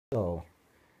So,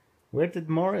 where did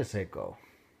Morrissey go?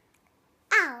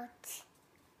 Out.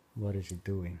 What is he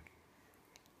doing?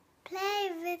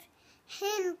 Play with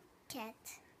him, cat.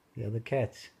 The other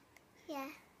cats? Yeah.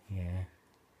 Yeah.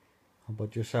 How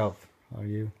about yourself? Are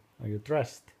you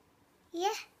dressed?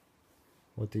 Yeah.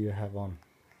 What do you have on?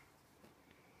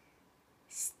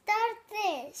 Start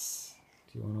this.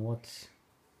 Do you want to watch?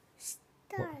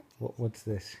 Start. What's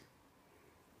this?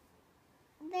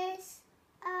 There's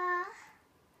a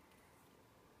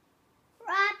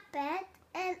rabbit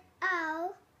and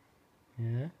owl.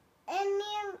 Yeah. And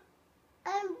you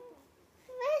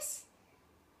this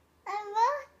and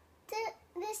what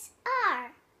this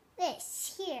are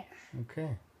this here.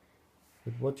 Okay.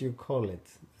 But what do you call it?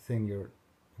 The thing you're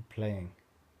playing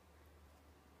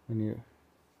when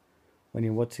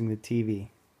you're watching the TV?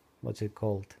 What's it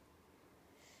called?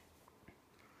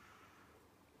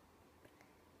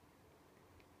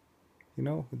 You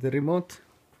know, the remote?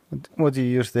 What do you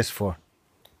use this for?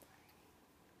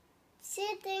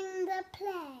 Sitting the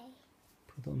play.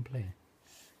 Put on play.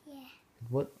 Yeah.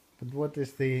 But what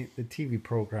is the TV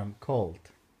program called?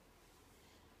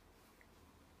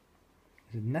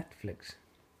 Is it Netflix?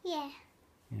 Yeah.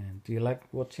 Yeah. Do you like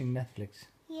watching Netflix?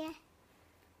 Yeah.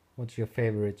 What's your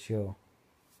favorite show?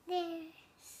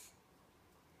 There's.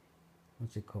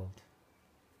 What's it called?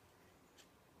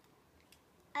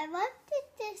 I wanted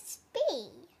this be.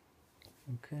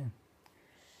 Okay.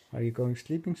 Are you going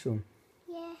sleeping soon?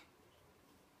 Yeah.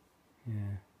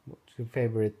 Yeah. What's your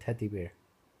favorite teddy bear?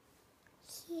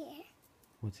 Here.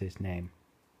 What's his name?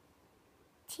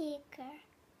 Tiger.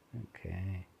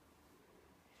 Okay.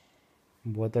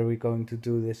 What are we going to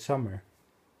do this summer?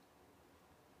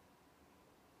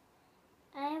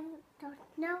 I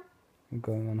don't know. We're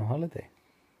going on a holiday.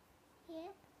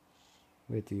 Yeah.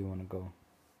 Where do you want to go?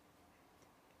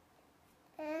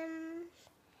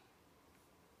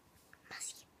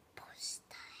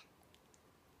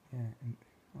 Yeah,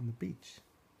 on the beach.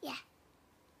 Yeah.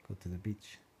 Go to the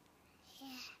beach. Yeah.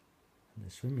 And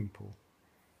the swimming pool.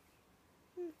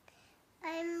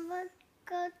 I want to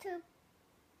go to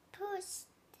push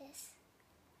this.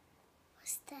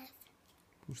 What's that?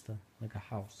 Pusta, like a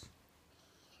house.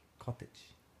 Cottage.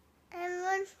 I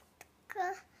want to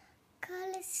go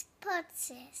college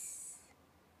sports.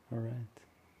 Alright.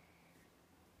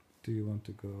 Do you want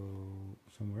to go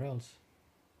somewhere else?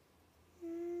 No.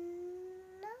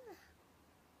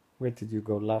 Where did you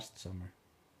go last summer?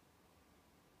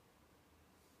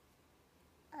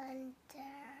 On the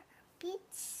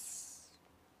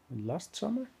beach. Last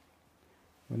summer?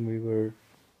 When we were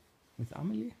with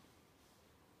Amelie?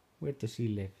 Where does she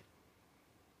live?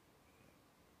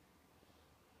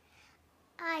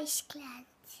 Iceland.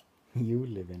 You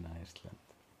live in Iceland.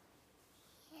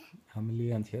 Yeah.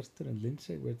 Amelie and Hjertur and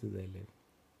Lindsay, where do they live?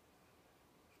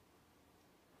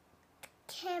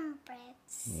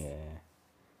 Cambridge. Yeah.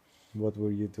 What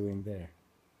were you doing there?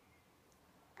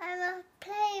 I was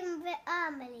playing with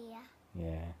Amelia.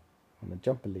 Yeah. On a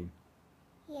trampoline.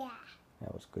 Yeah.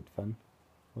 That was good fun,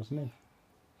 wasn't it?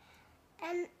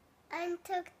 And I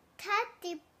took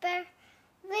teddy bear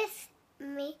with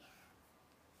me.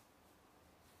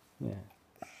 Yeah.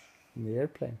 In the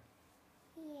airplane.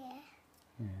 Yeah.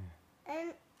 Yeah.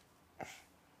 And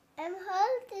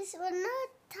hold this was not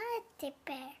teddy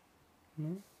bear.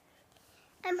 No?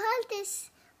 And hold this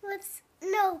was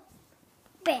no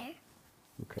bear.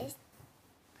 Okay. It's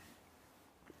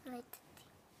like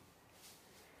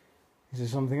Is there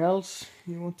something else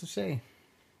you want to say?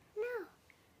 no.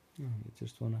 No, you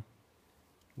just want to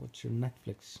watch your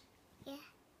Netflix. Yeah.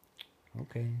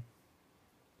 Okay.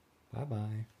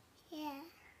 Bye-bye.